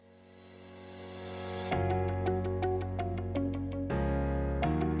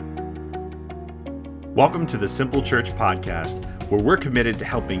Welcome to the Simple Church Podcast, where we're committed to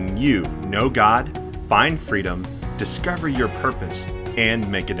helping you know God, find freedom, discover your purpose, and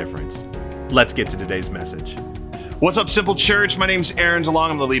make a difference. Let's get to today's message. What's up, Simple Church? My name's Aaron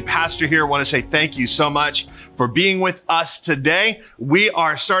DeLong. I'm the lead pastor here. I want to say thank you so much for being with us today. We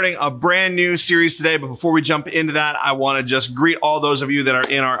are starting a brand new series today, but before we jump into that, I want to just greet all those of you that are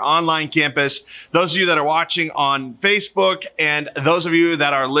in our online campus, those of you that are watching on Facebook, and those of you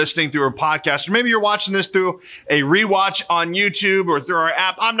that are listening through our podcast, or maybe you're watching this through a rewatch on YouTube or through our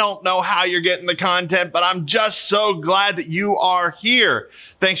app. I don't know how you're getting the content, but I'm just so glad that you are here.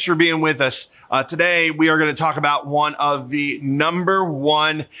 Thanks for being with us. Today, we are going to talk about one of the number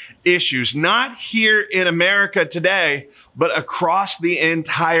one issues, not here in America today, but across the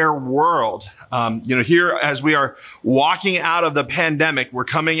entire world. Here as we are walking out of the pandemic, we're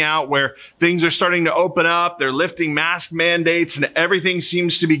coming out where things are starting to open up. They're lifting mask mandates and everything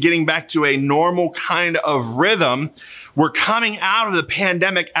seems to be getting back to a normal kind of rhythm. We're coming out of the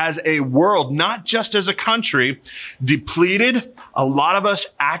pandemic as a world, not just as a country, depleted. A lot of us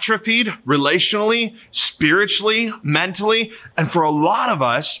atrophied relationally, spiritually, mentally. And for a lot of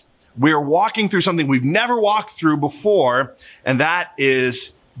us, we're walking through something we've never walked through before, and that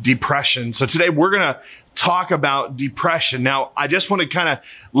is depression. So today we're going to talk about depression. Now, I just want to kind of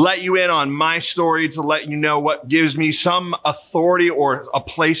let you in on my story to let you know what gives me some authority or a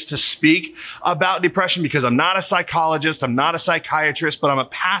place to speak about depression, because I'm not a psychologist, I'm not a psychiatrist, but I'm a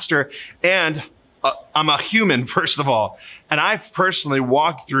pastor and I'm a human, first of all. And I've personally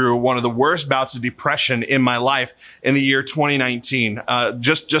walked through one of the worst bouts of depression in my life in the year 2019.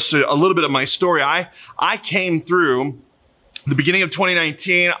 Just a little bit of my story. I came through the beginning of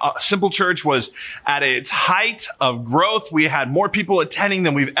 2019, Simple Church was at its height of growth. We had more people attending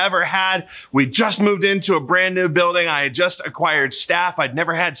than we've ever had. We just moved into a brand new building. I had just acquired staff. I'd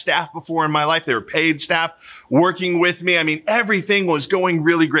never had staff before in my life. They were paid staff working with me. I mean, everything was going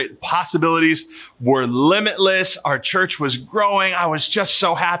really great. The possibilities were limitless. Our church was growing. I was just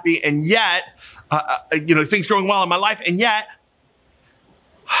so happy. And yet, things going well in my life. And yet,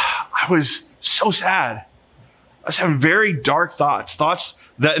 I was so sad. I was having very dark thoughts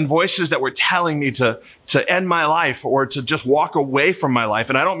that and voices that were telling me to end my life or to just walk away from my life.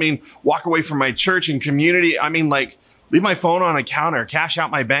 And I don't mean walk away from my church and community. I mean, like, leave my phone on a counter, cash out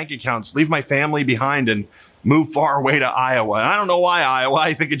my bank accounts, leave my family behind and move far away to Iowa. And I don't know why Iowa.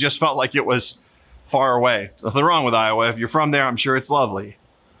 I think it just felt like it was far away. Nothing wrong with Iowa. If you're from there, I'm sure it's lovely.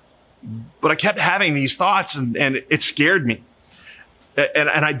 But I kept having these thoughts and it scared me. And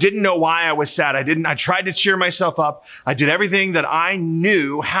I didn't know why I was sad. I tried to cheer myself up. I did everything that I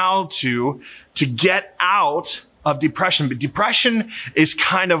knew how to get out of depression. But depression is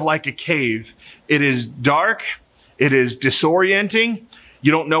kind of like a cave. It is dark. It is disorienting.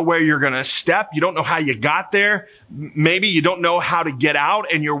 You don't know where you're going to step. You don't know how you got there. Maybe you don't know how to get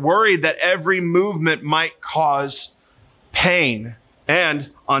out, and you're worried that every movement might cause pain. And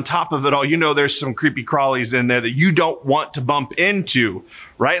on top of it all, there's some creepy crawlies in there that you don't want to bump into,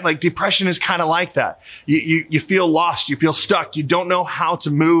 right? Like depression is kind of like that. You feel lost. You feel stuck. You don't know how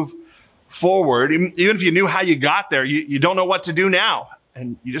to move forward. Even if you knew how you got there, you don't know what to do now.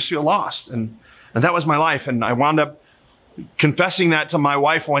 And you just feel lost. And that was my life. And I wound up confessing that to my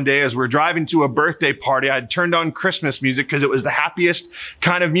wife one day as we're driving to a birthday party. I'd turned on Christmas music because it was the happiest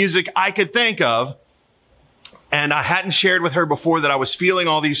kind of music I could think of. And I hadn't shared with her before that I was feeling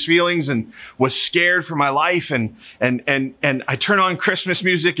all these feelings and was scared for my life. And I turn on Christmas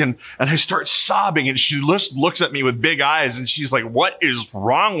music and I start sobbing, and she just looks at me with big eyes and she's like, "What is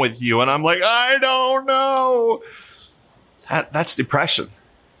wrong with you?" And I'm like, "I don't know." That's depression.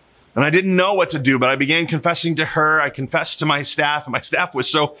 And I didn't know what to do, but I began confessing to her. I confessed to my staff, and my staff was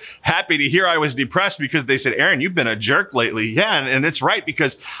so happy to hear I was depressed because they said, "Aaron, you've been a jerk lately." Yeah. And it's right,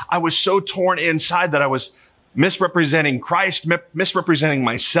 because I was so torn inside that I was misrepresenting Christ, misrepresenting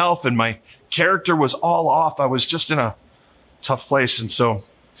myself, and my character was all off. I was just in a tough place. And so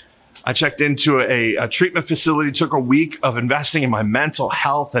I checked into a treatment facility, took a week of investing in my mental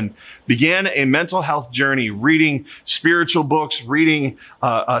health, and began a mental health journey, reading spiritual books, reading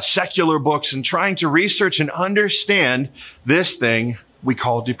secular books, and trying to research and understand this thing we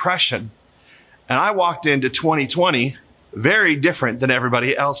call depression. And I walked into 2020 very different than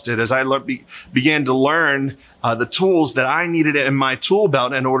everybody else did, as I began to learn the tools that I needed in my tool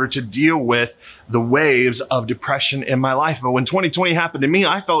belt in order to deal with the waves of depression in my life. But when 2020 happened to me,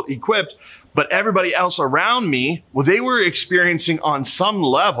 I felt equipped, But everybody else around me, well, they were experiencing on some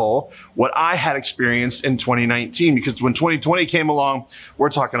level what I had experienced in 2019. Because when 2020 came along, we're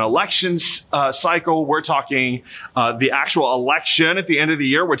talking elections cycle. We're talking the actual election at the end of the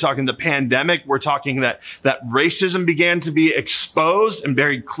year. We're talking the pandemic. We're talking that racism began to be exposed and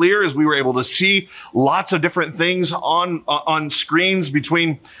very clear as we were able to see lots of different things on screens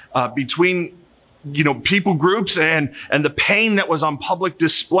between people groups and the pain that was on public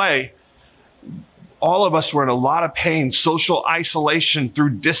display. All of us were in a lot of pain, social isolation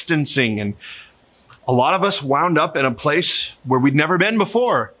through distancing. And a lot of us wound up in a place where we'd never been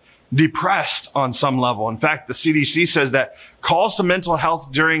before, depressed on some level. In fact, the CDC says that calls to mental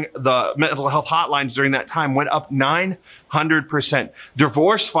health during the mental health hotlines during that time went up 900%.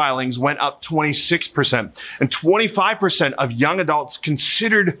 Divorce filings went up 26%. And 25% of young adults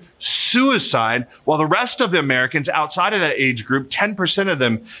considered suicide, while the rest of the Americans outside of that age group, 10% of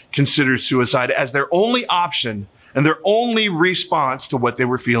them considered suicide as their only option and their only response to what they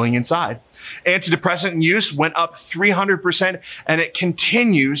were feeling inside. Antidepressant use went up 300%, and it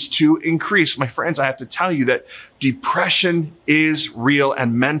continues to increase. My friends, I have to tell you that depression is real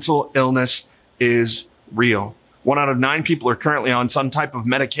and mental illness is real. 1 out of 9 people are currently on some type of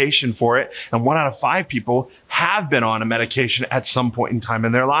medication for it, and 1 out of 5 people have been on a medication at some point in time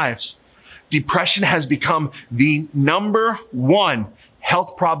in their lives. Depression has become the number 1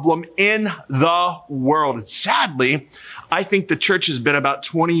 health problem in the world. And sadly, I think the church has been about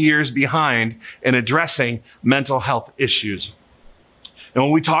 20 years behind in addressing mental health issues. And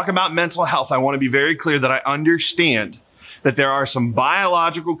when we talk about mental health, I want to be very clear that I understand that there are some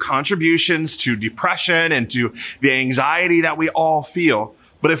biological contributions to depression and to the anxiety that we all feel.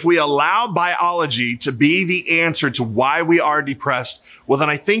 But if we allow biology to be the answer to why we are depressed, well, then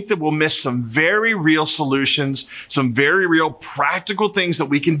I think that we'll miss some very real solutions, some very real practical things that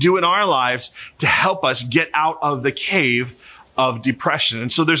we can do in our lives to help us get out of the cave of depression.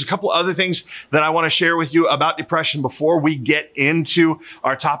 And so there's a couple other things that I want to share with you about depression before we get into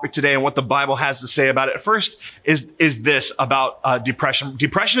our topic today and what the Bible has to say about it. First is this about depression.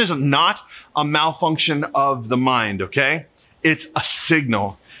 Depression is not a malfunction of the mind, okay? It's a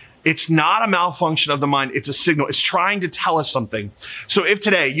signal. It's not a malfunction of the mind. It's a signal. It's trying to tell us something. So if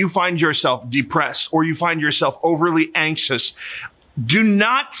today you find yourself depressed or you find yourself overly anxious, do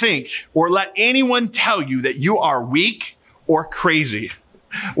not think or let anyone tell you that you are weak or crazy.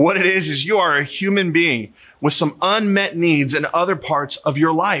 What it is you are a human being with some unmet needs in other parts of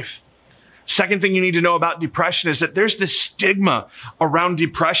your life. Second thing you need to know about depression is that there's this stigma around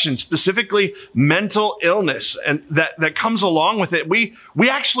depression, specifically mental illness, and that comes along with it. We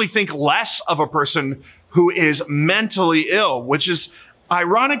actually think less of a person who is mentally ill, which is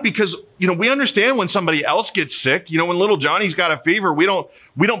ironic because, we understand when somebody else gets sick. When little Johnny's got a fever, we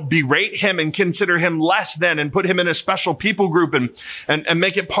don't berate him and consider him less than and put him in a special people group and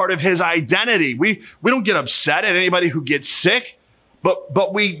make it part of his identity. We don't get upset at anybody who gets sick,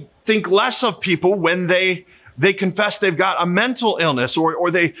 but we think less of people when they confess they've got a mental illness or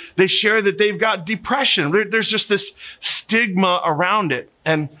they share that they've got depression. There's just this stigma around it.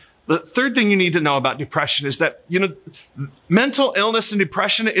 And the third thing you need to know about depression is that, mental illness and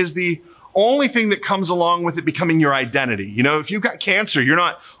depression is the only thing that comes along with it becoming your identity. If you've got cancer, you're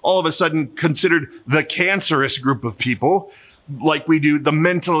not all of a sudden considered the cancerous group of people like we do the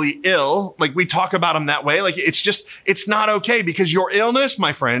mentally ill. Like we talk about them that way. Like it's not okay because your illness,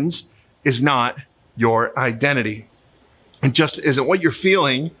 my friends, is not your identity. It just isn't. What you're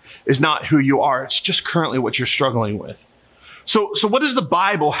feeling is not who you are. It's just currently what you're struggling with. So what does the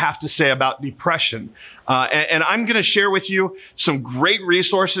Bible have to say about depression? And I'm going to share with you some great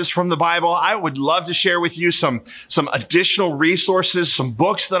resources from the Bible. I would love to share with you some additional resources, some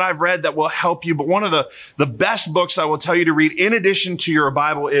books that I've read that will help you. But one of the best books I will tell you to read in addition to your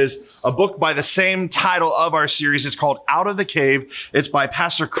Bible is a book by the same title of our series. It's called Out of the Cave. It's by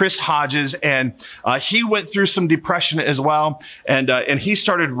Pastor Chris Hodges. And he went through some depression as well. And he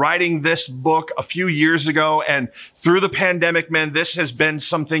started writing this book a few years ago. And through the pandemic, man, this has been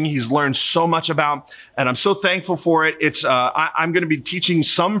something he's learned so much about. And I'm so thankful for it. I'm going to be teaching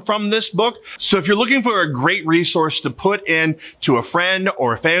some from this book. So if you're looking for a great resource to put in to a friend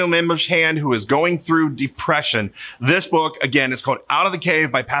or a family member's hand who is going through depression, this book, again, it's called Out of the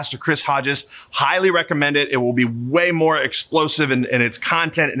Cave by Pastor Chris Hodges. Highly recommend it. It will be way more explosive in its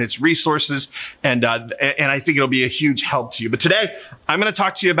content and its resources. And I think it'll be a huge help to you. But today, I'm going to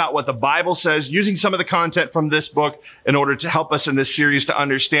talk to you about what the Bible says, using some of the content from this book in order to help us in this series to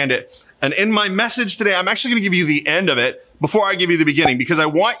understand it. And in my message today, I'm actually going to give you the end of it, before I give you the beginning, because I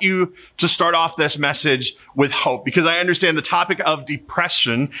want you to start off this message with hope, because I understand the topic of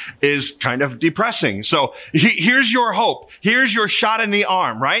depression is kind of depressing. So here's your hope. Here's your shot in the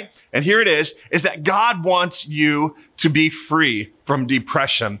arm, right? And here it is that God wants you to be free from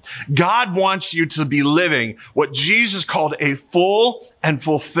depression. God wants you to be living what Jesus called a full and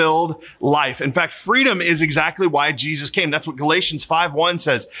fulfilled life. In fact, freedom is exactly why Jesus came. That's what Galatians 5:1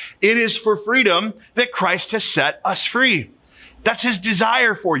 says. It is for freedom that Christ has set us free. That's his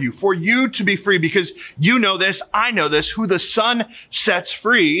desire for you to be free, because you know this, I know this, who the Son sets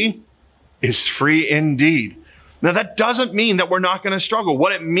free is free indeed. Now, that doesn't mean that we're not going to struggle.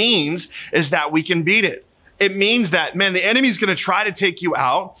 What it means is that we can beat it. It means that, man, the enemy's going to try to take you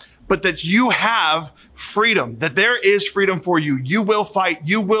out, but that you have freedom, that there is freedom for you. You will fight,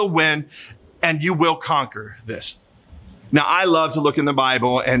 you will win, and you will conquer this. Now, I love to look in the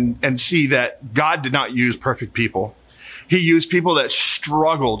Bible and see that God did not use perfect people. He used people that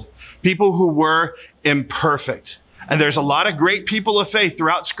struggled, people who were imperfect. And there's a lot of great people of faith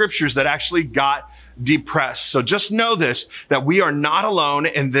throughout scriptures that actually got depressed. So just know this, that we are not alone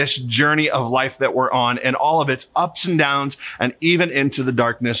in this journey of life that we're on, and all of its ups and downs, and even into the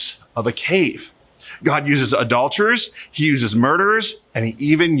darkness of a cave. God uses adulterers, he uses murderers, and he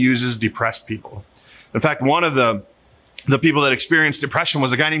even uses depressed people. In fact, one of the people that experienced depression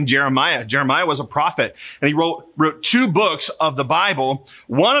was a guy named Jeremiah. Jeremiah was a prophet, and he wrote 2 books of the Bible.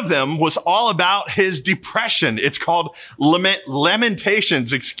 One of them was all about his depression. It's called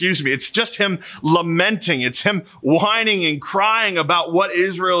Lamentations, It's just him lamenting. It's him whining and crying about what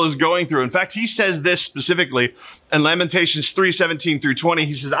Israel is going through. In fact, he says this specifically in Lamentations 3:17 through 20.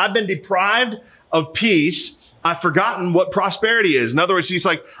 He says, I've been deprived of peace. I've forgotten what prosperity is. In other words, he's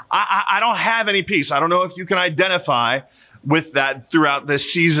like, I don't have any peace. I don't know if you can identify with that throughout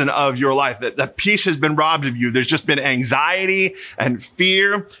this season of your life, that peace has been robbed of you. There's just been anxiety and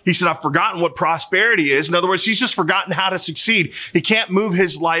fear. He said, I've forgotten what prosperity is. In other words, he's just forgotten how to succeed. He can't move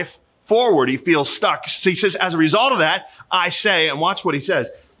his life forward. He feels stuck. So he says, as a result of that, I say, and watch what he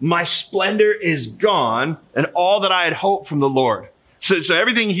says, my splendor is gone, and all that I had hoped from the Lord. So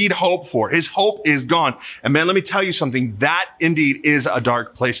everything he'd hoped for, his hope is gone. And man, let me tell you something. That indeed is a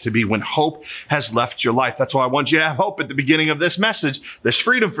dark place to be, when hope has left your life. That's why I want you to have hope at the beginning of this message. There's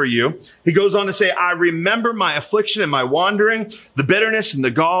freedom for you. He goes on to say, I remember my affliction and my wandering, the bitterness and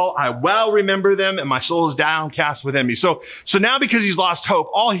the gall. I well remember them, and my soul is downcast within me. So now, because he's lost hope,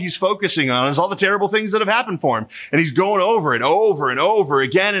 all he's focusing on is all the terrible things that have happened for him. And he's going over it over and over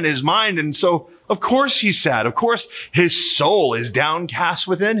again in his mind. And so, of course he's sad. Of course his soul is downcast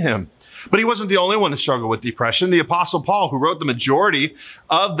within him. But he wasn't the only one to struggle with depression. The Apostle Paul, who wrote the majority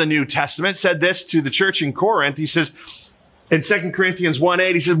of the New Testament, said this to the church in Corinth. He says, in 2 Corinthians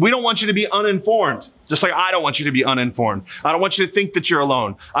 1:8, he said, we don't want you to be uninformed, just like I don't want you to be uninformed. I don't want you to think that you're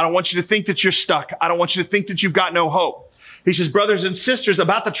alone. I don't want you to think that you're stuck. I don't want you to think that you've got no hope. He says, brothers and sisters,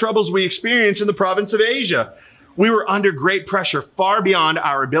 about the troubles we experience in the province of Asia. We were under great pressure, far beyond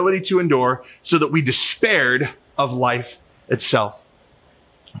our ability to endure, so that we despaired of life itself.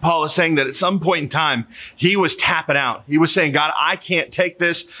 Paul is saying that at some point in time, he was tapping out. He was saying, God, I can't take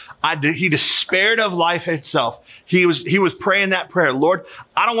this. He despaired of life itself. He was praying that prayer. Lord,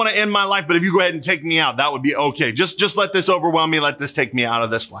 I don't want to end my life, but if you go ahead and take me out, that would be okay. Just let this overwhelm me. Let this take me out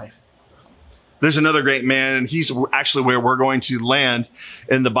of this life. There's another great man, and he's actually where we're going to land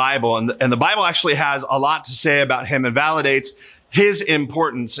in the Bible. And the Bible actually has a lot to say about him and validates his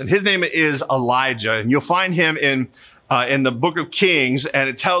importance. And his name is Elijah. And you'll find him in the book of Kings, and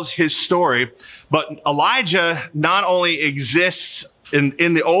it tells his story. But Elijah not only exists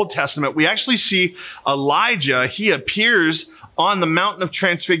in the Old Testament, we actually see Elijah. He appears on the mountain of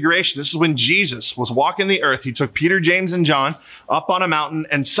transfiguration. This is when Jesus was walking the earth. He took Peter, James, and John up on a mountain,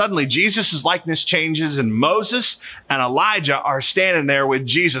 and suddenly Jesus' likeness changes, and Moses and Elijah are standing there with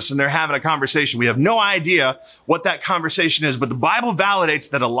Jesus, and they're having a conversation. We have no idea what that conversation is, but the Bible validates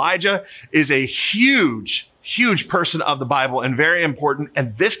that Elijah is a huge person of the Bible and very important.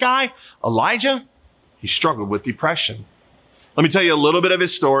 And this guy, Elijah, he struggled with depression. Let me tell you a little bit of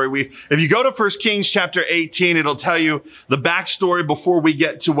his story. If you go to 1 Kings chapter 18, it'll tell you the backstory before we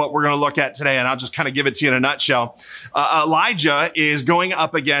get to what we're going to look at today. And I'll just kind of give it to you in a nutshell. Elijah is going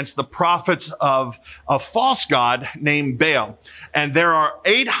up against the prophets of a false god named Baal. And there are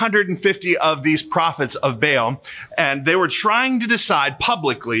 850 of these prophets of Baal. And they were trying to decide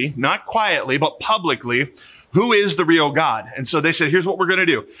publicly, not quietly, but publicly, who is the real God? And so they said, here's what we're going to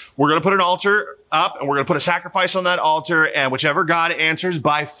do. We're going to put an altar up, and we're going to put a sacrifice on that altar, and whichever God answers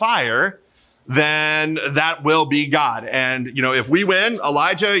by fire, then that will be God. And, if we win,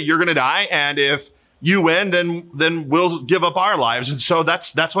 Elijah, you're going to die. And if you win, then we'll give up our lives. And so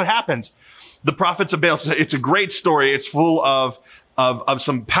that's what happens. The prophets of Baal, it's a great story. It's full of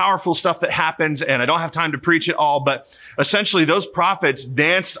some powerful stuff that happens, and I don't have time to preach it all, but essentially those prophets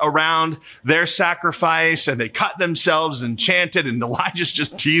danced around their sacrifice and they cut themselves and chanted, and Elijah's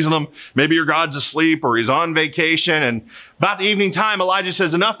just teasing them. Maybe your God's asleep or he's on vacation. And about the evening time, Elijah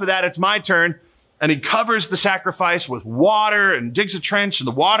says, enough of that, it's my turn. And he covers the sacrifice with water and digs a trench, and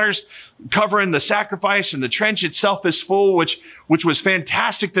the water's covering the sacrifice, and the trench itself is full, which was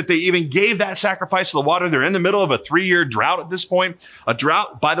fantastic that they even gave that sacrifice to the water. They're in the middle of a 3-year drought at this point. A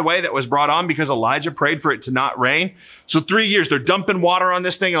drought, by the way, that was brought on because Elijah prayed for it to not rain. So 3 years, they're dumping water on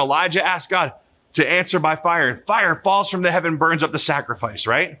this thing, and Elijah asked God to answer by fire. And fire falls from the heaven, burns up the sacrifice,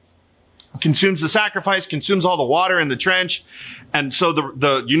 right? Consumes the sacrifice, consumes all the water in the trench. And so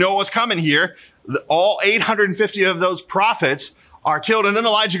you know what's coming here. All 850 of those prophets are killed. And then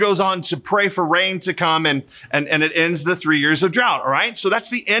Elijah goes on to pray for rain to come, and it ends the 3 years of drought. All right. So that's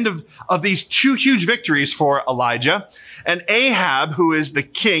the end of these two huge victories for Elijah. And Ahab, who is the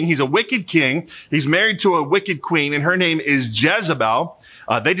king, he's a wicked king. He's married to a wicked queen, and her name is Jezebel.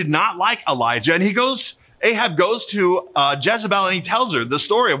 They did not like Elijah, and Ahab goes to Jezebel, and he tells her the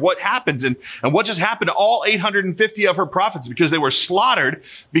story of what happened and what just happened to all 850 of her prophets, because they were slaughtered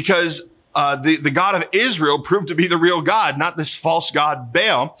because the God of Israel proved to be the real God, not this false god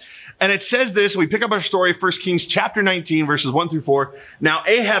Baal. And it says this, we pick up our story, 1 Kings chapter 19, verses 1-4. Now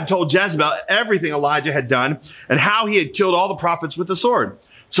Ahab told Jezebel everything Elijah had done and how he had killed all the prophets with the sword.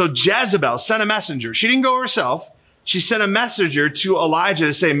 So Jezebel sent a messenger. She didn't go herself. She sent a messenger to Elijah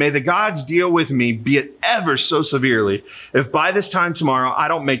to say, may the gods deal with me, be it ever so severely, if by this time tomorrow I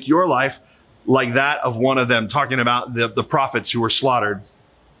don't make your life like that of one of them, talking about the prophets who were slaughtered.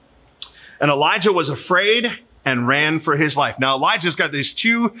 And Elijah was afraid and ran for his life. Now, Elijah's got these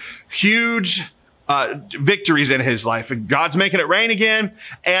two huge victories in his life. God's making it rain again,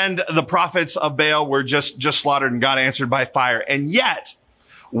 and the prophets of Baal were just slaughtered, and God answered by fire. And yet,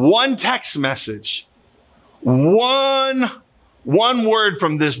 one text message, one word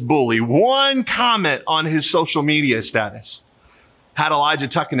from this bully, one comment on his social media status had Elijah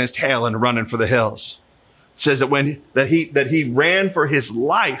tucking his tail and running for the hills. It says that he ran for his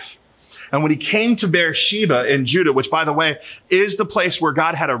life. And when he came to Beersheba in Judah, which, by the way, is the place where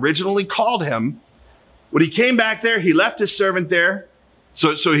God had originally called him, when he came back there, he left his servant there.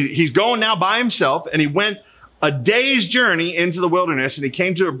 So he's going now by himself, and he went a day's journey into the wilderness, and he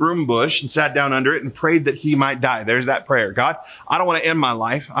came to a broom bush and sat down under it and prayed that he might die. There's that prayer. God, I don't want to end my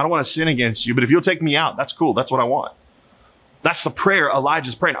life. I don't want to sin against you, but if you'll take me out, that's cool. That's what I want. That's the prayer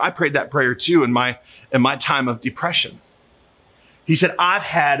Elijah's praying. I prayed that prayer too in my time of depression. He said, I've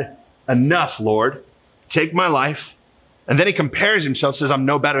had enough, Lord. Take my life. And then he compares himself, says, I'm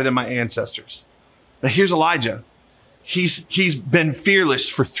no better than my ancestors. Now here's Elijah. He's been fearless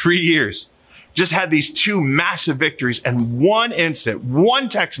for 3 years. Just had these two massive victories, and one incident, one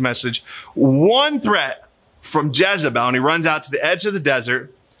text message, one threat from Jezebel, and he runs out to the edge of the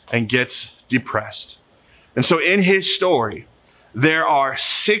desert and gets depressed. And so in his story, there are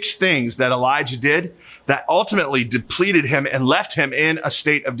 6 things that Elijah did that ultimately depleted him and left him in a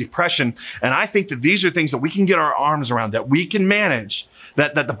state of depression. And I think that these are things that we can get our arms around, that we can manage,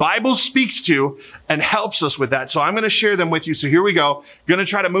 that the Bible speaks to and helps us with that. So I'm going to share them with you. So here we go. Going to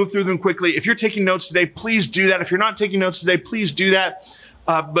try to move through them quickly. If you're taking notes today, please do that. If you're not taking notes today, please do that.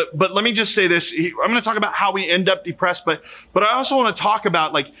 But let me just say this. I'm going to talk about how we end up depressed, but I also want to talk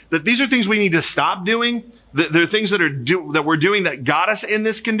about that these are things we need to stop doing. There are things that we're doing that got us in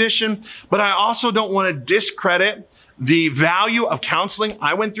this condition. But I also don't want to discredit the value of counseling.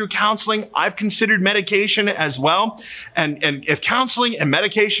 I went through counseling. I've considered medication as well. And if counseling and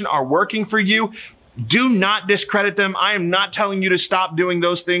medication are working for you, do not discredit them. I am not telling you to stop doing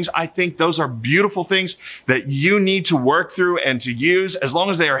those things. I think those are beautiful things that you need to work through and to use. As long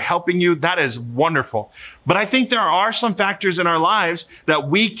as they are helping you, that is wonderful. But I think there are some factors in our lives that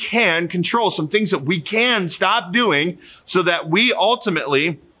we can control, some things that we can stop doing so that we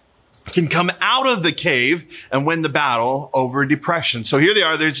ultimately can come out of the cave and win the battle over depression. So here they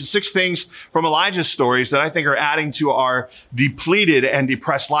are. There's 6 things from Elijah's stories that I think are adding to our depleted and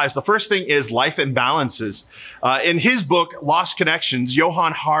depressed lives. The first thing is life imbalances. In his book, Lost Connections,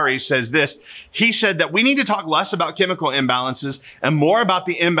 Johann Hari says this. He said that we need to talk less about chemical imbalances and more about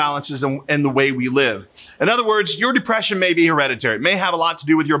the imbalances in the way we live. In other words, your depression may be hereditary. It may have a lot to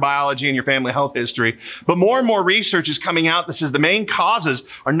do with your biology and your family health history, but more and more research is coming out that says the main causes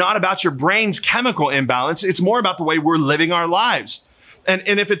are not about your brain's chemical imbalance. It's more about the way we're living our lives. And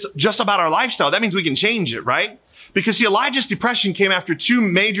if it's just about our lifestyle, that means we can change it, right? Because see, Elijah's depression came after 2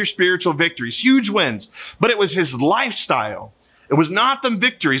 major spiritual victories, huge wins, but it was his lifestyle. It was not the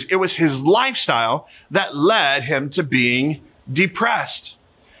victories. It was his lifestyle that led him to being depressed.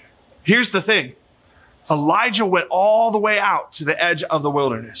 Here's the thing. Elijah went all the way out to the edge of the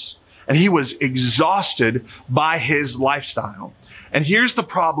wilderness, and he was exhausted by his lifestyle. And here's the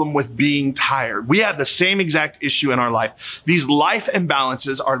problem with being tired. We have the same exact issue in our life. These life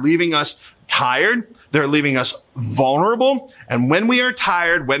imbalances are leaving us tired. They're leaving us vulnerable. And when we are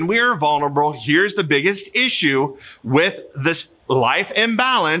tired, when we are vulnerable, here's the biggest issue with this life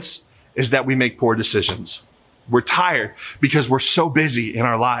imbalance is that we make poor decisions. We're tired because we're so busy in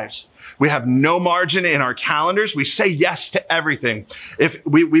our lives. We have no margin in our calendars. We say yes to everything. If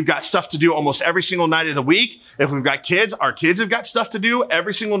we've got stuff to do almost every single night of the week. If we've got kids, our kids have got stuff to do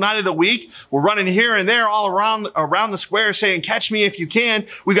every single night of the week. We're running here and there all around the square saying, catch me if you can.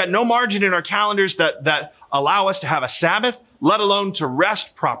 We've got no margin in our calendars that allow us to have a Sabbath, let alone to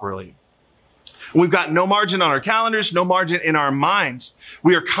rest properly. We've got no margin on our calendars, no margin in our minds.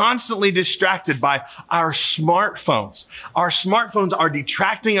 We are constantly distracted by our smartphones. Our smartphones are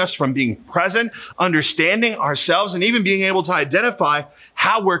detracting us from being present, understanding ourselves, and even being able to identify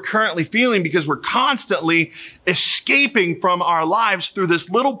how we're currently feeling because we're constantly escaping from our lives through this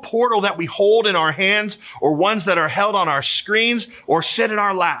little portal that we hold in our hands or ones that are held on our screens or sit in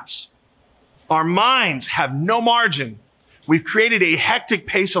our laps. Our minds have no margin. We've created a hectic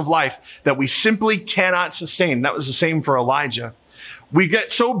pace of life that we simply cannot sustain. That was the same for Elijah. We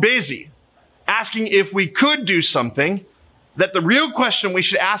get so busy asking if we could do something that the real question we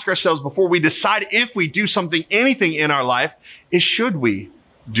should ask ourselves before we decide if we do something, anything in our life, is should we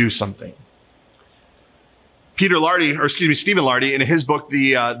do something? Stephen Lardy, in his book,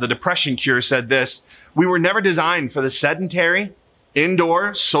 The Depression Cure, said this: we were never designed for the sedentary,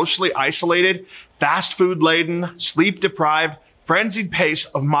 indoor, socially isolated, fast food laden, sleep deprived, frenzied pace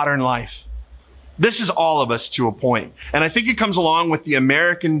of modern life. This is all of us to a point. And I think it comes along with the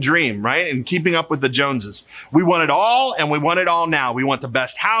American dream, right? And keeping up with the Joneses. We want it all and we want it all now. We want the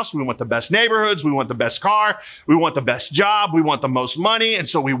best house. We want the best neighborhoods. We want the best car. We want the best job. We want the most money. And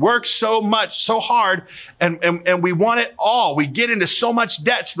so we work so much, so hard, and we want it all. We get into so much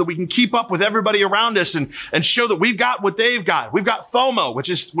debt so that we can keep up with everybody around us and show that we've got what they've got. We've got FOMO, which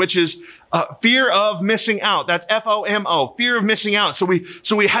is fear of missing out. That's FOMO, fear of missing out. So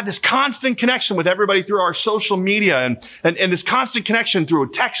we have this constant connection with everybody through our social media and this constant connection through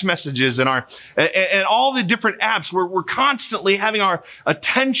text messages and all the different apps. We're constantly having our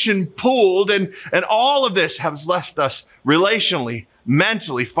attention pulled and all of this has left us relationally,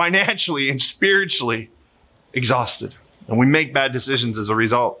 mentally, financially, and spiritually exhausted. And we make bad decisions as a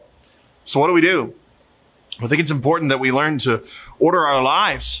result. So what do we do? I think it's important that we learn to order our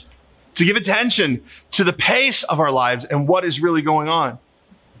lives, to give attention to the pace of our lives and what is really going on.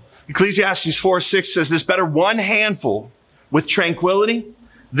 Ecclesiastes 4:6 says this: better one handful with tranquility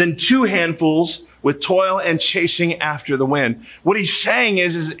than 2 handfuls with toil and chasing after the wind. What he's saying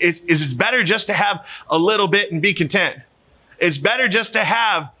is it's better just to have a little bit and be content. It's better just to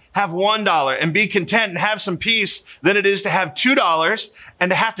have $1 and be content and have some peace than it is to have $2 and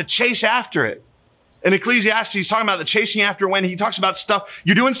to have to chase after it. In Ecclesiastes, he's talking about the chasing after wind. He talks about stuff,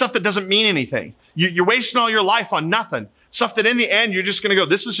 you're doing stuff that doesn't mean anything. You're wasting all your life on nothing. Stuff that in the end, you're just going to go,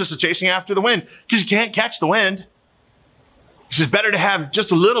 this was just a chasing after the wind because you can't catch the wind. He says, better to have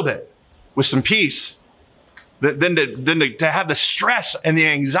just a little bit with some peace than to have the stress and the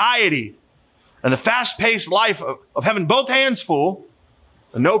anxiety and the fast-paced life of having both hands full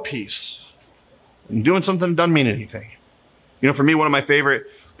and no peace and doing something that doesn't mean anything. You know, for me, one of my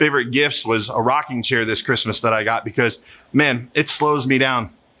favorite gifts was a rocking chair this Christmas that I got because, man, it slows me down.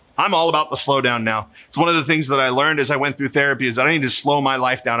 I'm all about the slow down now. It's one of the things that I learned as I went through therapy is that I need to slow my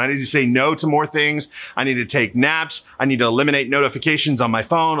life down. I need to say no to more things. I need to take naps. I need to eliminate notifications on my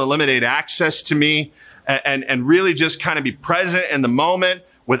phone, eliminate access to me, and really just kind of be present in the moment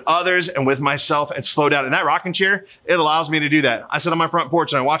with others and with myself and slow down. And that rocking chair, it allows me to do that. I sit on my front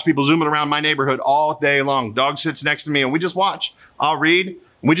porch and I watch people zooming around my neighborhood all day long. Dog sits next to me and we just watch. I'll read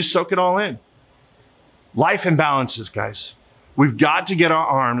and we just soak it all in. Life imbalances, guys. We've got to get our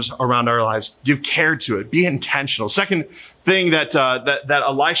arms around our lives, give care to it, be intentional. Second thing that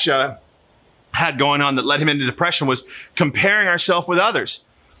Elisha had going on that led him into depression was comparing ourselves with others.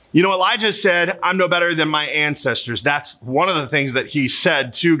 You know, Elijah said, I'm no better than my ancestors. That's one of the things that he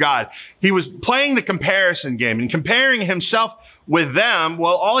said to God. He was playing the comparison game and comparing himself with them.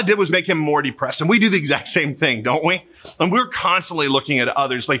 Well, all it did was make him more depressed. And we do the exact same thing, don't we? And we're constantly looking at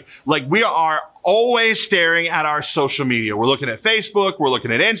others. Like we are always staring at our social media. We're looking at Facebook. We're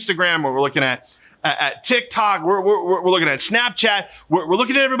looking at Instagram. We're looking at TikTok, we're looking at Snapchat, we're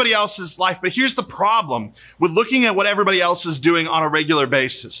looking at everybody else's life. But here's the problem with looking at what everybody else is doing on a regular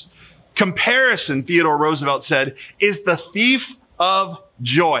basis. Comparison, Theodore Roosevelt said, is the thief of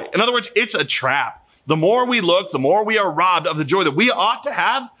joy. In other words, it's a trap. The more we look, the more we are robbed of the joy that we ought to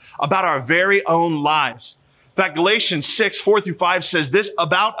have about our very own lives. In fact, Galatians 6:4-5 says this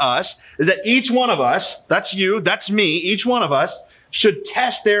about us, is that each one of us, that's you, that's me, each one of us, should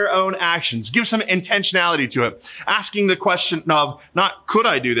test their own actions. Give some intentionality to it. Asking the question of not could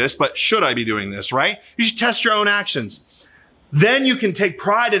I do this, but should I be doing this, right? You should test your own actions. Then you can take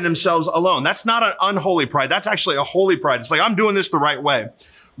pride in themselves alone. That's not an unholy pride. That's actually a holy pride. It's like, I'm doing this the right way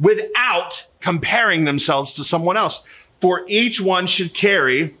without comparing themselves to someone else. For each one should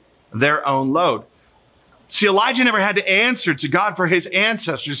carry their own load. See, Elijah never had to answer to God for his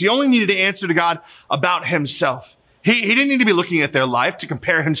ancestors. He only needed to answer to God about himself. He didn't need to be looking at their life to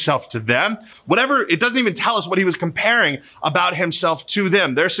compare himself to them. Whatever, it doesn't even tell us what he was comparing about himself to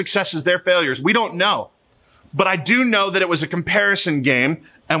them, their successes, their failures. We don't know. But I do know that it was a comparison game,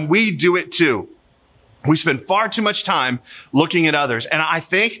 and we do it too. We spend far too much time looking at others. And I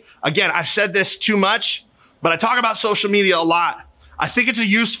think, again, I've said this too much, but I talk about social media a lot. I think it's a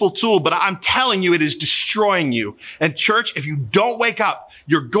useful tool, but I'm telling you, it is destroying you. And church, if you don't wake up,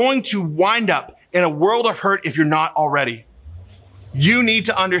 you're going to wind up in a world of hurt if you're not already. You need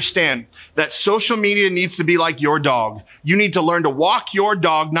to understand that social media needs to be like your dog. You need to learn to walk your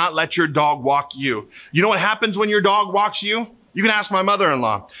dog, not let your dog walk you. You know what happens when your dog walks you? You can ask my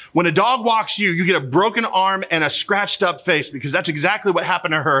mother-in-law. When a dog walks you, you get a broken arm and a scratched up face, because that's exactly what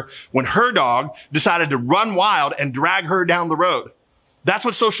happened to her when her dog decided to run wild and drag her down the road. That's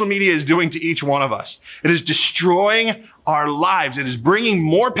what social media is doing to each one of us. It is destroying our lives. It is bringing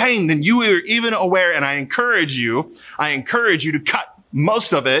more pain than you are even aware. And I encourage you to cut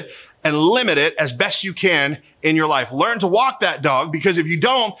most of it and limit it as best you can in your life. Learn to walk that dog, because if you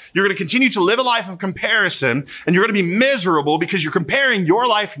don't, you're going to continue to live a life of comparison, and you're going to be miserable because you're comparing your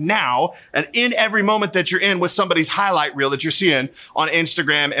life now and in every moment that you're in with somebody's highlight reel that you're seeing on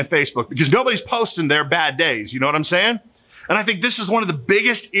Instagram and Facebook, because nobody's posting their bad days. You know what I'm saying? And I think this is one of the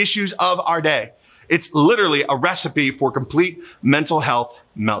biggest issues of our day. It's literally a recipe for complete mental health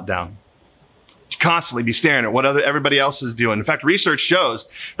meltdown. To constantly be staring at what everybody else is doing. In fact, research shows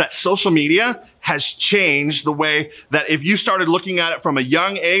that social media has changed the way that if you started looking at it from a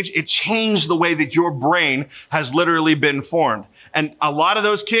young age, it changed the way that your brain has literally been formed. And a lot of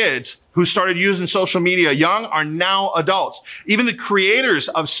those kids who started using social media young are now adults. Even the creators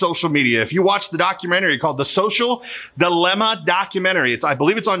of social media. If you watch the documentary called The Social Dilemma documentary, I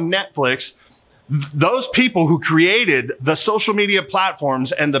believe it's on Netflix. Those people who created the social media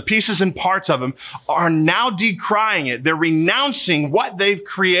platforms and the pieces and parts of them are now decrying it. They're renouncing what they've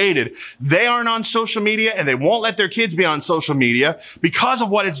created. They aren't on social media, and they won't let their kids be on social media because of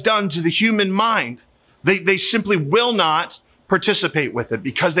what it's done to the human mind. They simply will not participate with it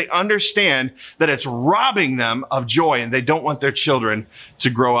because they understand that it's robbing them of joy, and they don't want their children to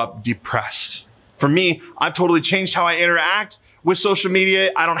grow up depressed. For me, I've totally changed how I interact with social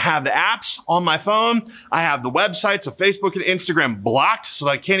media. I don't have the apps on my phone. I have the websites of Facebook and Instagram blocked so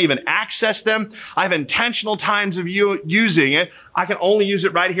that I can't even access them. I have intentional times of using it. I can only use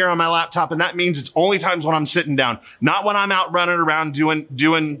it right here on my laptop, and that means it's only times when I'm sitting down, not when I'm out running around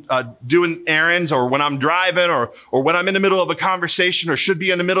doing errands, or when I'm driving, or when I'm in the middle of a conversation or should be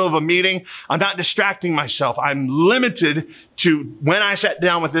in the middle of a meeting. I'm not distracting myself. I'm limited to when I sat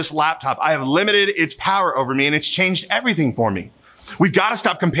down with this laptop. I have limited its power over me, and it's changed everything for me. We've got to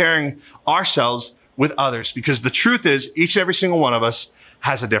stop comparing ourselves with others, because the truth is each and every single one of us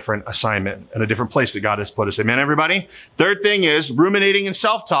has a different assignment and a different place that God has put us. Amen, everybody? Third thing is ruminating and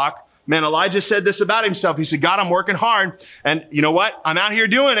self-talk. Man, Elijah said this about himself. He said, God, I'm working hard, and you know what? I'm out here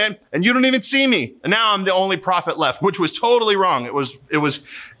doing it, and you don't even see me. And now I'm the only prophet left, which was totally wrong.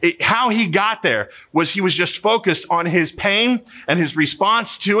 How he got there was he was just focused on his pain and his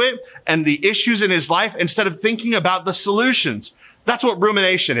response to it and the issues in his life instead of thinking about the solutions. That's what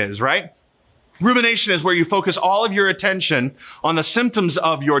rumination is, right? Rumination is where you focus all of your attention on the symptoms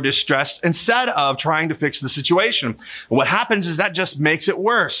of your distress instead of trying to fix the situation. And what happens is that just makes it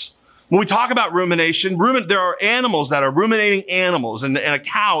worse. When we talk about rumination, there are animals that are ruminating animals, and a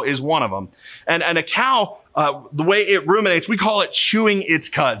cow is one of them. And a cow the way it ruminates, we call it chewing its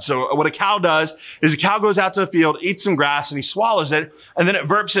cud. So what a cow does is a cow goes out to the field, eats some grass, and he swallows it, and then it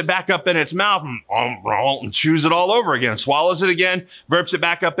verps it back up in its mouth and chews it all over again. Swallows it again, verps it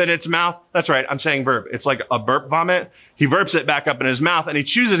back up in its mouth. That's right, I'm saying verp. It's like a burp vomit. He verps it back up in his mouth, and he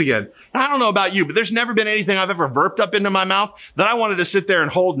chews it again. Now, I don't know about you, but there's never been anything I've ever verped up into my mouth that I wanted to sit there and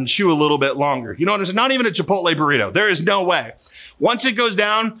hold and chew a little bit longer. You know what I'm saying? Not even a Chipotle burrito. There is no way. Once it goes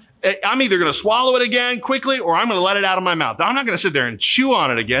down, I'm either going to swallow it again quickly or I'm going to let it out of my mouth. I'm not going to sit there and chew on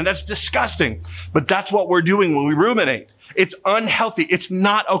it again. That's disgusting. But that's what we're doing when we ruminate. It's unhealthy. It's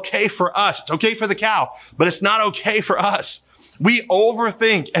not okay for us. It's okay for the cow, but it's not okay for us. We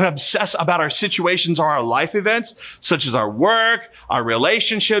overthink and obsess about our situations or our life events, such as our work, our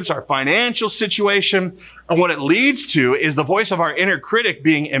relationships, our financial situation. And what it leads to is the voice of our inner critic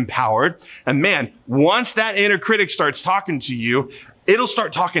being empowered. And man, once that inner critic starts talking to you, it'll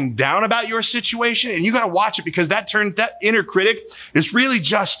start talking down about your situation, and you got to watch it, because that inner critic is really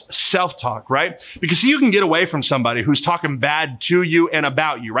just self-talk, right? Because you can get away from somebody who's talking bad to you and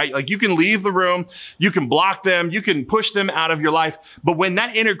about you, right? Like, you can leave the room, you can block them, you can push them out of your life. But when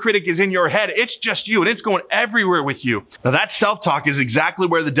that inner critic is in your head, it's just you, and it's going everywhere with you. Now, that self-talk is exactly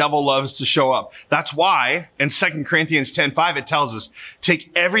where the devil loves to show up. That's why in 2 Corinthians 10:5, it tells us,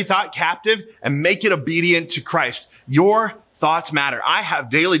 take every thought captive and make it obedient to Christ. Your thoughts matter. I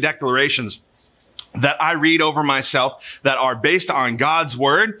have daily declarations that I read over myself that are based on God's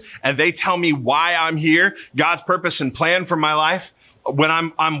word, and they tell me why I'm here, God's purpose and plan for my life. When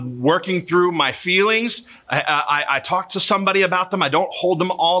I'm working through my feelings, I talk to somebody about them. I don't hold them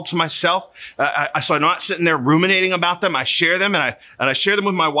all to myself. So I'm not sitting there ruminating about them. I share them, and I share them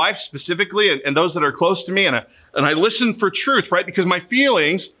with my wife specifically, and those that are close to me. And I listen for truth, right? Because my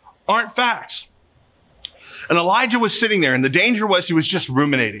feelings aren't facts. And Elijah was sitting there, and the danger was he was just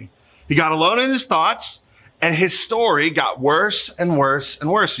ruminating. He got alone in his thoughts, and his story got worse and worse and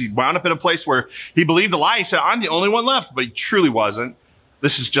worse. He wound up in a place where he believed a lie. He said, I'm the only one left, but he truly wasn't.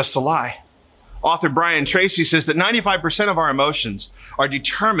 This is just a lie. Author Brian Tracy says that 95% of our emotions are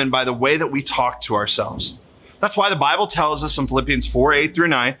determined by the way that we talk to ourselves. That's why the Bible tells us in Philippians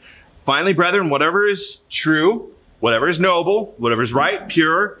 4:8-9, finally, brethren, whatever is true, whatever is noble, whatever is right,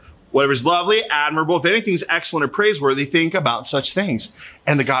 pure, whatever is lovely, admirable, if anything's excellent or praiseworthy, think about such things,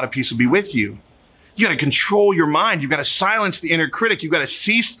 and the God of peace will be with you. You got to control your mind. You've got to silence the inner critic. You've got to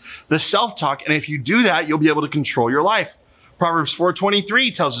cease the self-talk. And if you do that, you'll be able to control your life. Proverbs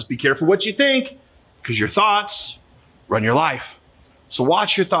 4:23 tells us, be careful what you think, because your thoughts run your life. So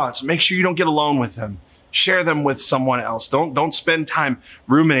watch your thoughts. Make sure you don't get alone with them. Share them with someone else. Don't spend time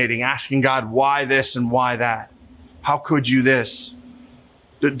ruminating, asking God, why this and why that? How could you this?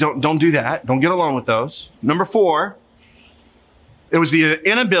 Don't do that. Don't get alone with those. Number 4, it was the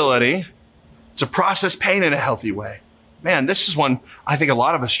inability to process pain in a healthy way. Man, this is one I think a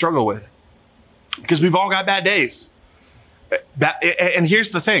lot of us struggle with, because we've all got bad days. And here's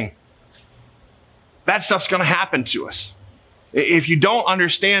the thing. Bad stuff's going to happen to us. If you don't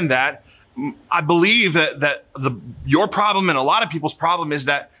understand that, I believe that your problem and a lot of people's problem is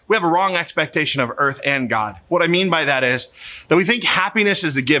that we have a wrong expectation of earth and God. What I mean by that is that we think happiness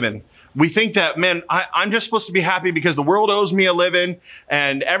is a given. We think that, man, I'm just supposed to be happy because the world owes me a living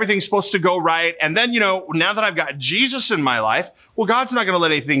and everything's supposed to go right. And then, now that I've got Jesus in my life, well, God's not going to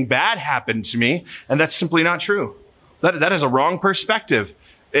let anything bad happen to me. And that's simply not true. That is a wrong perspective.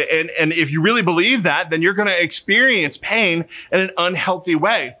 And if you really believe that, then you're going to experience pain in an unhealthy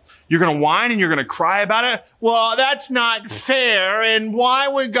way. You're going to whine and you're going to cry about it. Well, that's not fair. And why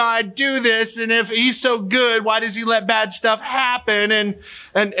would God do this? And if he's so good, why does he let bad stuff happen?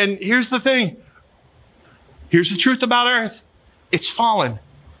 And here's the thing. Here's the truth about earth. It's fallen.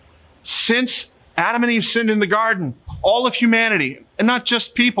 Since Adam and Eve sinned in the garden, all of humanity, and not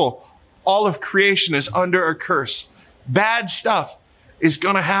just people, all of creation is under a curse. Bad stuff is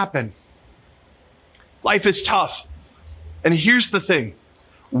going to happen. Life is tough. And here's the thing.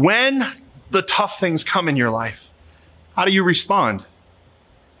 When the tough things come in your life, how do you respond?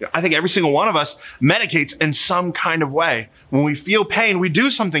 I think every single one of us medicates in some kind of way. When we feel pain, we do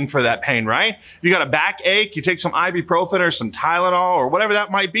something for that pain, right? If you got a backache, you take some ibuprofen or some Tylenol or whatever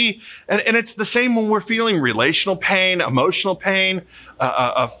that might be. And it's the same when we're feeling relational pain, emotional pain,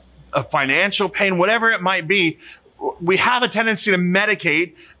 a financial pain, whatever it might be. We have a tendency to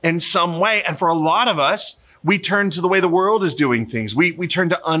medicate in some way. And for a lot of us, we turn to the way the world is doing things. We turn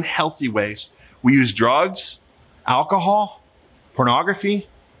to unhealthy ways. We use drugs, alcohol, pornography,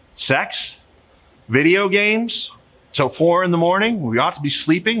 sex, video games till 4 a.m. We ought to be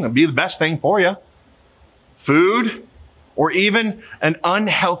sleeping. That'd be the best thing for you. Food, or even an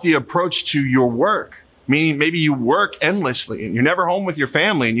unhealthy approach to your work. meaning maybe you work endlessly and you're never home with your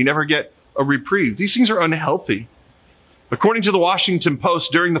family and you never get a reprieve. These things are unhealthy. According to the Washington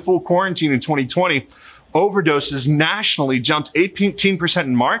Post, during the full quarantine in 2020, overdoses nationally jumped 18%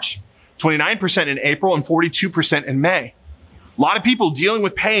 in March, 29% in April, and 42% in May. A lot of people dealing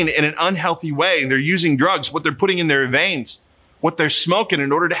with pain in an unhealthy way, and they're using drugs, what they're putting in their veins, what they're smoking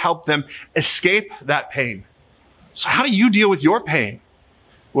in order to help them escape that pain. So how do you deal with your pain?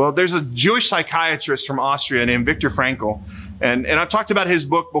 Well, there's a Jewish psychiatrist from Austria named Viktor Frankl, and I've talked about his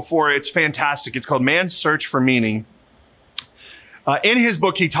book before. It's fantastic. It's called Man's Search for Meaning. In his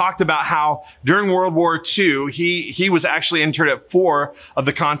book, he talked about how during World War II, he was actually interned at 4 of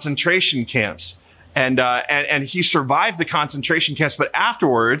the concentration camps. And he survived the concentration camps, but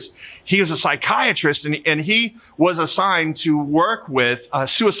afterwards, he was a psychiatrist and he was assigned to work with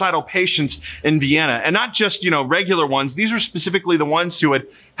suicidal patients in Vienna, and not just, regular ones. These were specifically the ones who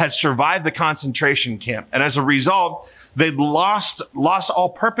had survived the concentration camp. And as a result, they'd lost all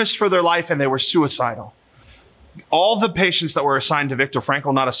purpose for their life and they were suicidal. All the patients that were assigned to Viktor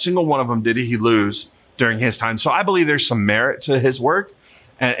Frankl, not a single one of them did he lose during his time. So I believe there's some merit to his work.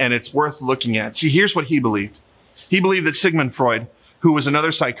 And it's worth looking at. See, here's what he believed. He believed that Sigmund Freud, who was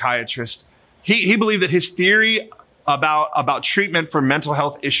another psychiatrist, he believed that his theory about treatment for mental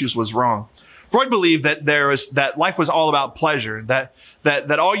health issues was wrong. Freud believed that life was all about pleasure,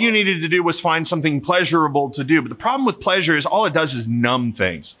 that all you needed to do was find something pleasurable to do. But the problem with pleasure is all it does is numb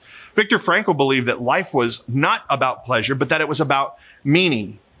things. Viktor Frankl believed that life was not about pleasure, but that it was about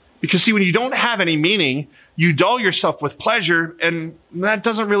meaning. Because see, when you don't have any meaning, you dull yourself with pleasure, and that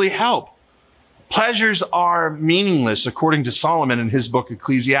doesn't really help. Pleasures are meaningless, according to Solomon in his book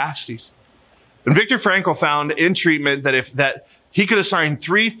Ecclesiastes. And Viktor Frankl found in treatment that he could assign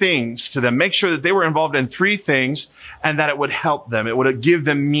 3 things to them, make sure that they were involved in 3 things, and that it would help them. It would give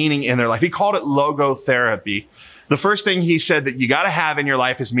them meaning in their life. He called it logotherapy. The first thing he said that you got to have in your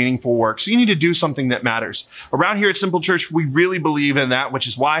life is meaningful work. So you need to do something that matters. Around here at Simple Church, we really believe in that, which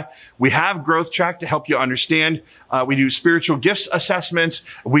is why we have Growth Track to help you understand. We do spiritual gifts assessments.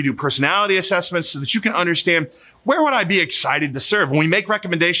 We do personality assessments so that you can understand, where would I be excited to serve? When we make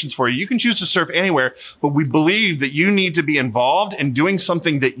recommendations for you, you can choose to serve anywhere, but we believe that you need to be involved in doing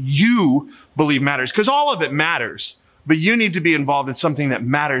something that you believe matters, because all of it matters, but you need to be involved in something that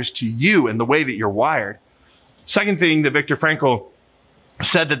matters to you and the way that you're wired. Second thing that Viktor Frankl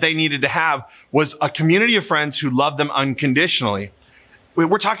said that they needed to have was a community of friends who love them unconditionally.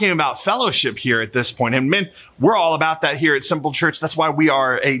 We're talking about fellowship here at this point. And men, we're all about that here at Simple Church. That's why we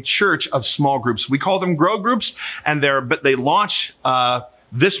are a church of small groups. We call them grow groups, and they launch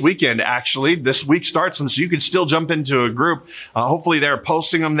this weekend, actually. This week starts them, so you can still jump into a group. Hopefully they're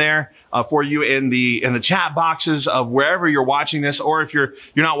posting them there for you in the chat boxes of wherever you're watching this, or if you're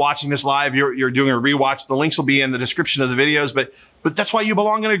not watching this live, you're doing a rewatch. The links will be in the description of the videos, but that's why you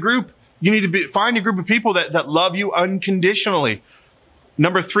belong in a group. You need to find a group of people that love you unconditionally.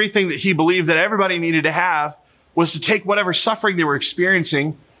 Number 3 thing that he believed that everybody needed to have was to take whatever suffering they were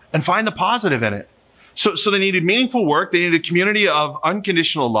experiencing and find the positive in it. So they needed meaningful work. They needed a community of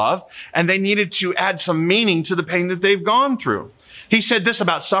unconditional love, and they needed to add some meaning to the pain that they've gone through. He said this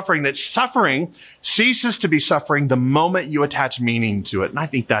about suffering, that suffering ceases to be suffering the moment you attach meaning to it. And I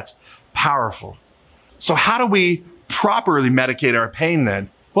think that's powerful. So how do we properly medicate our pain then?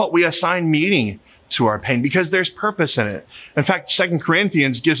 Well, we assign meaning to our pain because there's purpose in it. In fact, 2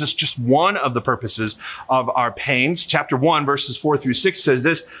 Corinthians gives us just one of the purposes of our pains. Chapter 1, verses 4-6 says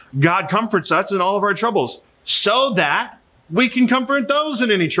this: God comforts us in all of our troubles so that we can comfort those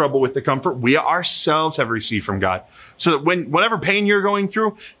in any trouble with the comfort we ourselves have received from God. So that whatever pain you're going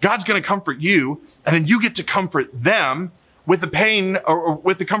through, God's going to comfort you, and then you get to comfort them with the pain or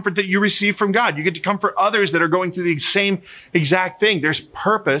with the comfort that you receive from God. You get to comfort others that are going through the same exact thing. There's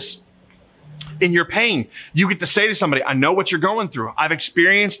purpose in your pain. You get to say to somebody, I know what you're going through. I've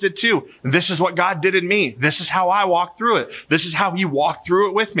experienced it too. This is what God did in me. This is how I walked through it. This is how he walked through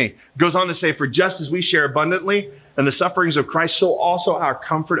it with me. Goes on to say, for just as we share abundantly in the sufferings of Christ, so also our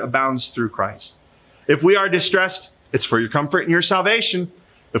comfort abounds through Christ. If we are distressed, it's for your comfort and your salvation.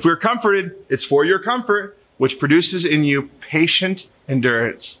 If we're comforted, it's for your comfort, which produces in you patient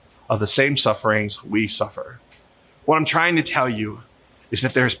endurance of the same sufferings we suffer. What I'm trying to tell you is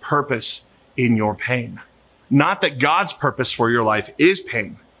that there's purpose in your pain. Not that God's purpose for your life is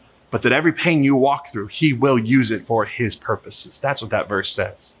pain, but that every pain you walk through, he will use it for his purposes. That's what that verse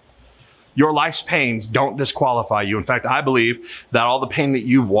says. Your life's pains don't disqualify you. In fact, I believe that all the pain that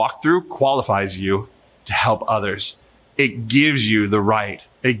you've walked through qualifies you to help others. It gives you the right.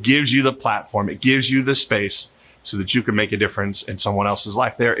 It gives you the platform. It gives you the space so that you can make a difference in someone else's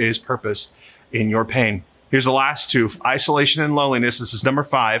life. There is purpose in your pain. Here's the last two, isolation and loneliness. This is number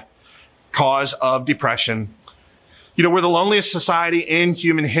 5, cause of depression. You know, we're the loneliest society in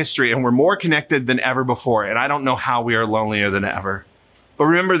human history, and we're more connected than ever before. And I don't know how we are lonelier than ever. But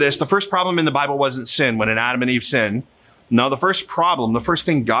remember this, the first problem in the Bible wasn't sin when Adam and Eve sinned. No, the first problem, the first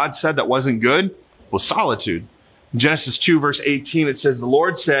thing God said that wasn't good was solitude. In Genesis 2, verse 18, it says, the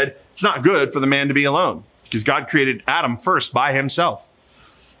Lord said, it's not good for the man to be alone, because God created Adam first by himself.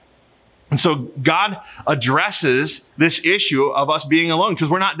 And so God addresses this issue of us being alone, because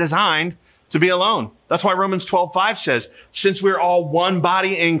we're not designed to be alone. That's why Romans 12:5 says, since we're all one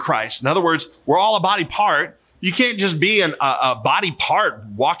body in Christ. In other words, we're all a body part. You can't just be a body part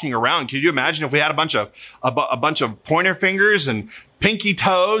walking around. Could you imagine if we had a bunch of pointer fingers and pinky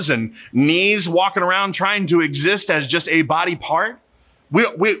toes and knees walking around trying to exist as just a body part?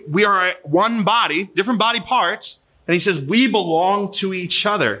 We are one body, different body parts. And he says, we belong to each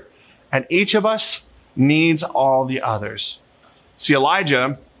other. And each of us needs all the others. See,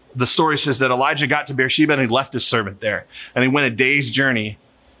 Elijah, the story says that Elijah got to Beersheba and he left his servant there. And he went a day's journey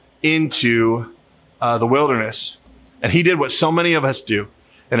into the wilderness. And he did what so many of us do.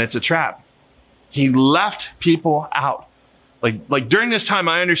 And it's a trap. He left people out. Like during this time,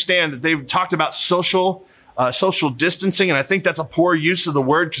 I understand that they've talked about social distancing. And I think that's a poor use of the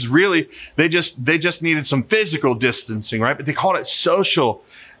word, because really they just needed some physical distancing, right? But they called it social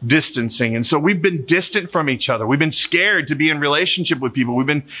distancing. And so we've been distant from each other. We've been scared to be in relationship with people. We've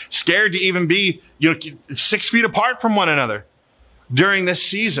been scared to even be, 6 feet apart from one another during this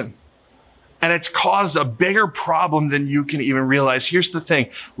season. And it's caused a bigger problem than you can even realize. Here's the thing.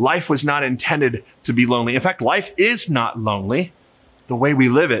 Life was not intended to be lonely. In fact, life is not lonely. The way we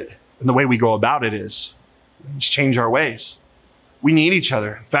live it and the way we go about it is. We just change our ways. We need each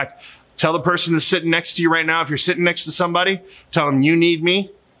other. In fact, tell the person that's sitting next to you right now, if you're sitting next to somebody, tell them you need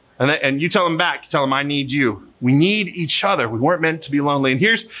me. And you tell them back, tell them I need you. We need each other. We weren't meant to be lonely. And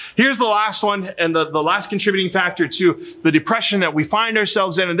here's the last one, and the last contributing factor to the depression that we find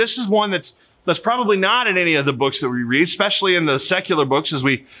ourselves in. And this is one that's probably not in any of the books that we read, especially in the secular books as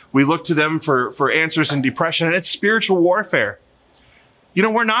we look to them for answers in depression. And it's spiritual warfare.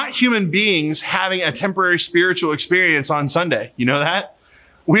 We're not human beings having a temporary spiritual experience on Sunday. You know that?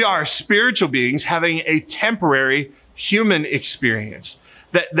 We are spiritual beings having a temporary human experience.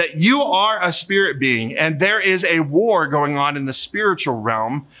 That you are a spirit being, and there is a war going on in the spiritual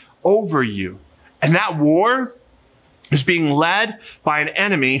realm over you. And that war is being led by an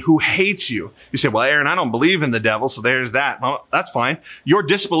enemy who hates you. You say, well, Aaron, I don't believe in the devil, so there's that. Well, that's fine. Your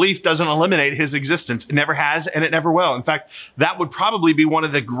disbelief doesn't eliminate his existence. It never has, and it never will. In fact, that would probably be one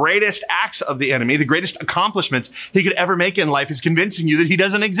of the greatest acts of the enemy, the greatest accomplishments he could ever make in life, is convincing you that he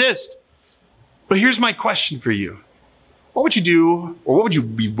doesn't exist. But here's my question for you. What would you do, or what would you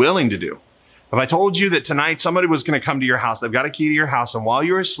be willing to do if I told you that tonight somebody was going to come to your house? They've got a key to your house, and while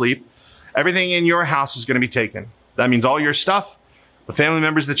you're asleep, everything in your house is going to be taken. That means all your stuff, the family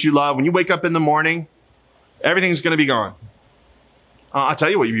members that you love. When you wake up in the morning, everything's going to be gone. I'll tell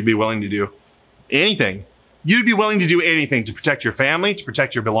you what you'd be willing to do. Anything. You'd be willing to do anything to protect your family, to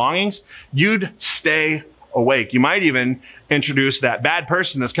protect your belongings. You'd stay awake. You might even introduce that bad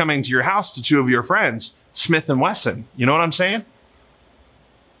person that's coming to your house to 2 of your friends, Smith and Wesson. You know what I'm saying?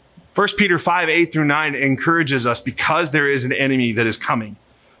 1 Peter 5:8-9 encourages us, because there is an enemy that is coming,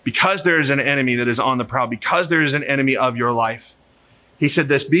 because there is an enemy that is on the prowl, because there is an enemy of your life. He said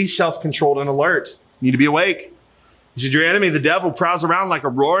this, be self-controlled and alert. You need to be awake. He said, your enemy, the devil, prowls around like a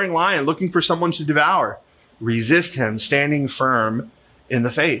roaring lion looking for someone to devour. Resist him, standing firm in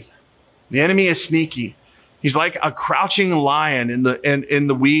the faith. The enemy is sneaky. He's like a crouching lion in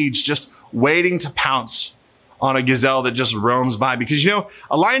the weeds, just waiting to pounce on a gazelle that just roams by. Because,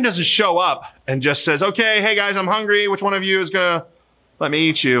 a lion doesn't show up and just says, okay, hey guys, I'm hungry. Which one of you is going to let me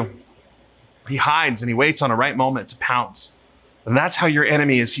eat you? He hides and he waits on a right moment to pounce. And that's how your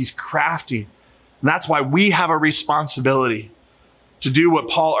enemy is. He's crafty. And that's why we have a responsibility to do what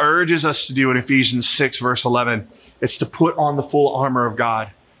Paul urges us to do in Ephesians 6, verse 11. It's to put on the full armor of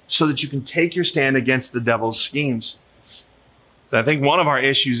God so that you can take your stand against the devil's schemes. So I think one of our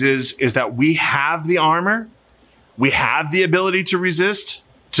issues is that we have the armor. We have the ability to resist,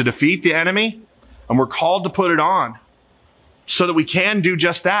 to defeat the enemy, and we're called to put it on so that we can do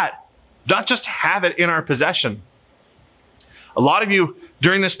just that, not just have it in our possession. A lot of you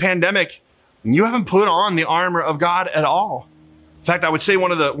during this pandemic, you haven't put on the armor of God at all. In fact, I would say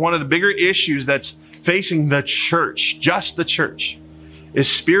one of the bigger issues that's facing the church, just the church, is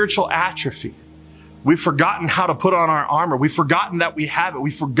spiritual atrophy. We've forgotten how to put on our armor. We've forgotten that we have it.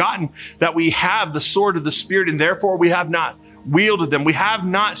 We've forgotten that we have the sword of the Spirit, and therefore we have not wielded them. We have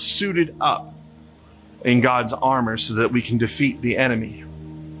not suited up. in God's armor so that we can defeat the enemy.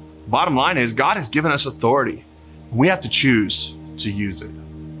 Bottom line is God has given us authority. We have to choose to use it.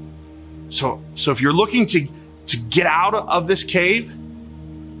 So if you're looking to get out of this cave,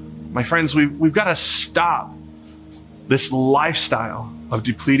 my friends, we've got to stop this lifestyle of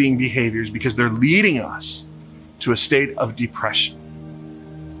depleting behaviors because they're leading us to a state of depression.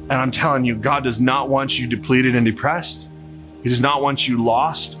 And I'm telling you, God does not want you depleted and depressed. He does not want you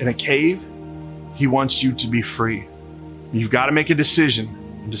lost in a cave. He wants you to be free. You've got to make a decision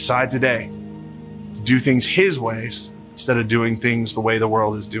and decide today to do things His ways instead of doing things the way the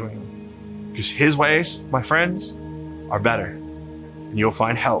world is doing them. Because His ways, my friends, are better. And you'll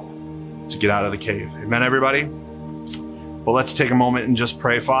find help to get out of the cave. Amen, everybody? Well, let's take a moment and just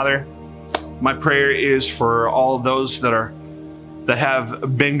pray. Father, my prayer is for all of those that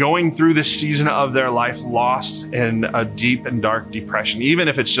have been going through this season of their life lost in a deep and dark depression, even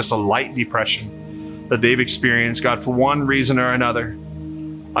if it's just a light depression that they've experienced, God, for one reason or another.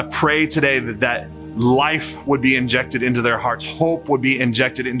 I pray today that life would be injected into their hearts, hope would be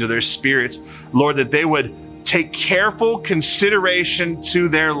injected into their spirits. Lord, that they would take careful consideration to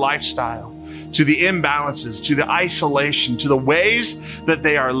their lifestyle, to the imbalances, to the isolation, to the ways that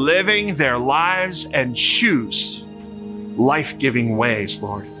they are living their lives, and choose life-giving ways,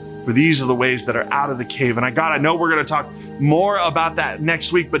 Lord. For these are the ways that are out of the cave. And God, I know we're going to talk more about that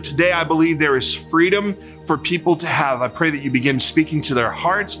next week, but today I believe there is freedom for people to have. I pray that you begin speaking to their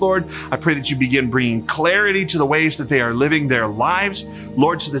hearts, Lord. I pray that you begin bringing clarity to the ways that they are living their lives,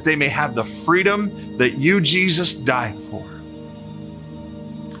 Lord, so that they may have the freedom that you, Jesus, died for.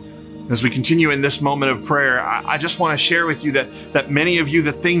 As we continue in this moment of prayer, I just want to share with you that many of you,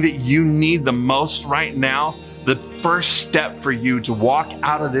 the thing that you need the most right now, the first step for you to walk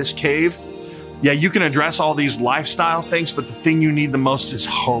out of this cave, yeah, you can address all these lifestyle things, but the thing you need the most is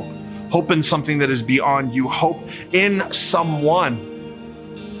hope. Hope in something that is beyond you. Hope in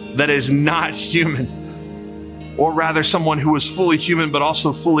someone that is not human, or rather someone who is fully human, but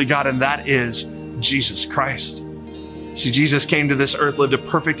also fully God, and that is Jesus Christ. See, Jesus came to this earth, lived a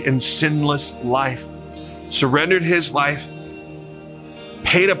perfect and sinless life, surrendered His life,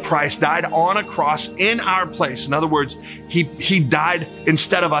 paid a price, died on a cross in our place. In other words, he died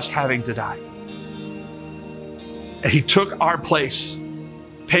instead of us having to die. And He took our place,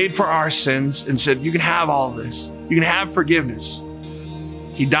 paid for our sins, and said, you can have all this. You can have forgiveness.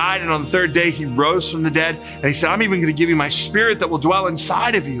 He died, and on the third day, He rose from the dead. And He said, I'm even going to give you my Spirit that will dwell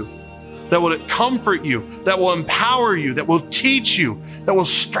inside of you, that will comfort you, that will empower you, that will teach you, that will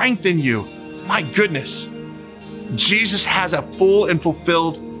strengthen you. My goodness. Jesus has a full and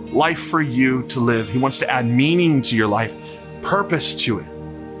fulfilled life for you to live. He wants to add meaning to your life, purpose to it.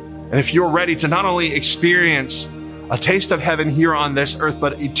 And if you're ready to not only experience a taste of heaven here on this earth,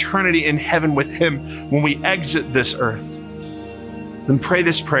 but eternity in heaven with Him when we exit this earth, then pray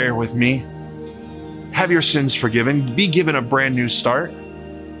this prayer with me. Have your sins forgiven. Be given a brand new start.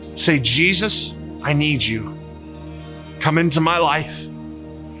 Say, Jesus, I need you. Come into my life.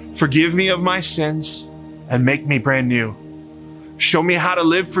 Forgive me of my sins and make me brand new. Show me how to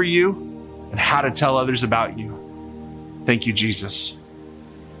live for you and how to tell others about you. Thank you, Jesus.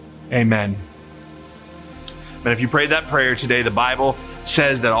 Amen. But if you prayed that prayer today, the Bible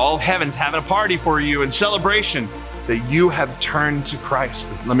says that all of heaven's having a party for you in celebration that you have turned to Christ.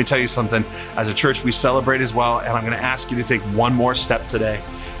 Let me tell you something. As a church, we celebrate as well, and I'm going to ask you to take one more step today.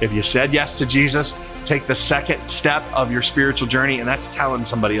 If you said yes to Jesus, take the second step of your spiritual journey, and that's telling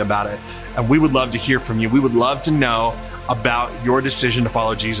somebody about it. And we would love to hear from you. We would love to know about your decision to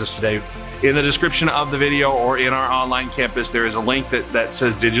follow Jesus today. In the description of the video or in our online campus, there is a link that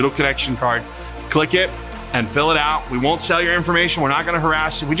says Digital Connection Card. Click it and fill it out. We won't sell your information. We're not going to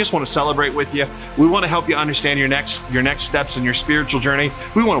harass you. We just want to celebrate with you. We want to help you understand your next steps in your spiritual journey.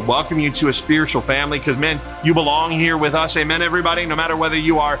 We want to welcome you to a spiritual family because, man, you belong here with us. Amen, everybody. No matter whether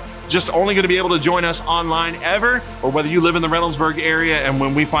you are just only going to be able to join us online ever, or whether you live in the Reynoldsburg area and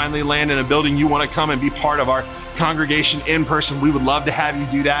when we finally land in a building, you want to come and be part of our congregation in person, we would love to have you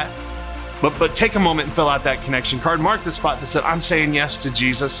do that. But take a moment and fill out that connection card. Mark the spot that said, I'm saying yes to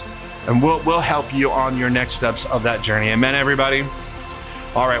Jesus, and we'll help you on your next steps of that journey. Amen, everybody.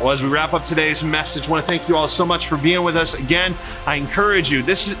 All right, well, as we wrap up today's message, I want to thank you all so much for being with us. Again, I encourage you,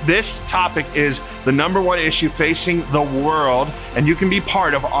 this topic is the number one issue facing the world, and you can be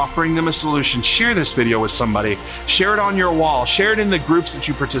part of offering them a solution. Share this video with somebody. Share it on your wall. Share it in the groups that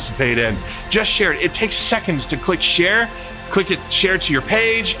you participate in. Just share it. It takes seconds to click share. Click it, share to your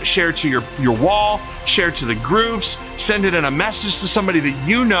page, share to your wall, share to the groups, send it in a message to somebody that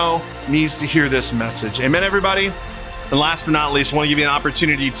you know needs to hear this message. Amen, everybody? And last but not least, I want to give you an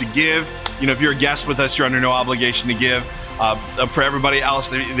opportunity to give. You know, if you're a guest with us, you're under no obligation to give. For everybody else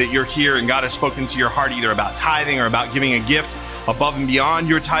that you're here and God has spoken to your heart either about tithing or about giving a gift above and beyond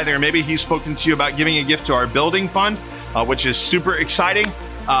your tithing, or maybe he's spoken to you about giving a gift to our building fund, which is super exciting.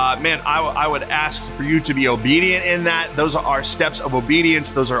 I would ask for you to be obedient in that. Those are our steps of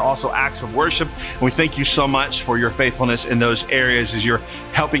obedience. Those are also acts of worship. And we thank you so much for your faithfulness in those areas as you're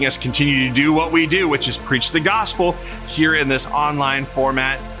helping us continue to do what we do, which is preach the gospel here in this online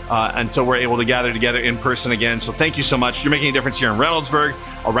format until we're able to gather together in person again. So thank you so much. You're making a difference here in Reynoldsburg,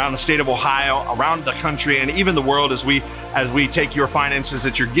 around the state of Ohio, around the country, and even the world as we take your finances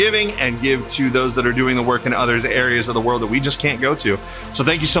that you're giving and give to those that are doing the work in other areas of the world that we just can't go to. So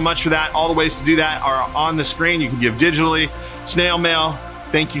thank you so much for that. All the ways to do that are on the screen. You can give digitally, snail mail.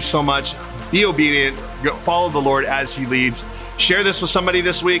 Thank you so much. Be obedient. Follow the Lord as he leads. Share this with somebody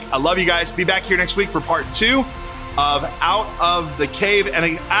this week. I love you guys. Be back here next week for part 2 of Out of the Cave.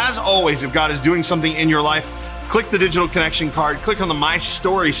 And as always, if God is doing something in your life, click the digital connection card, click on the My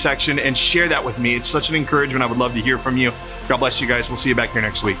Story section and share that with me. It's such an encouragement. I would love to hear from you. God bless you guys. We'll see you back here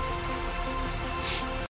next week.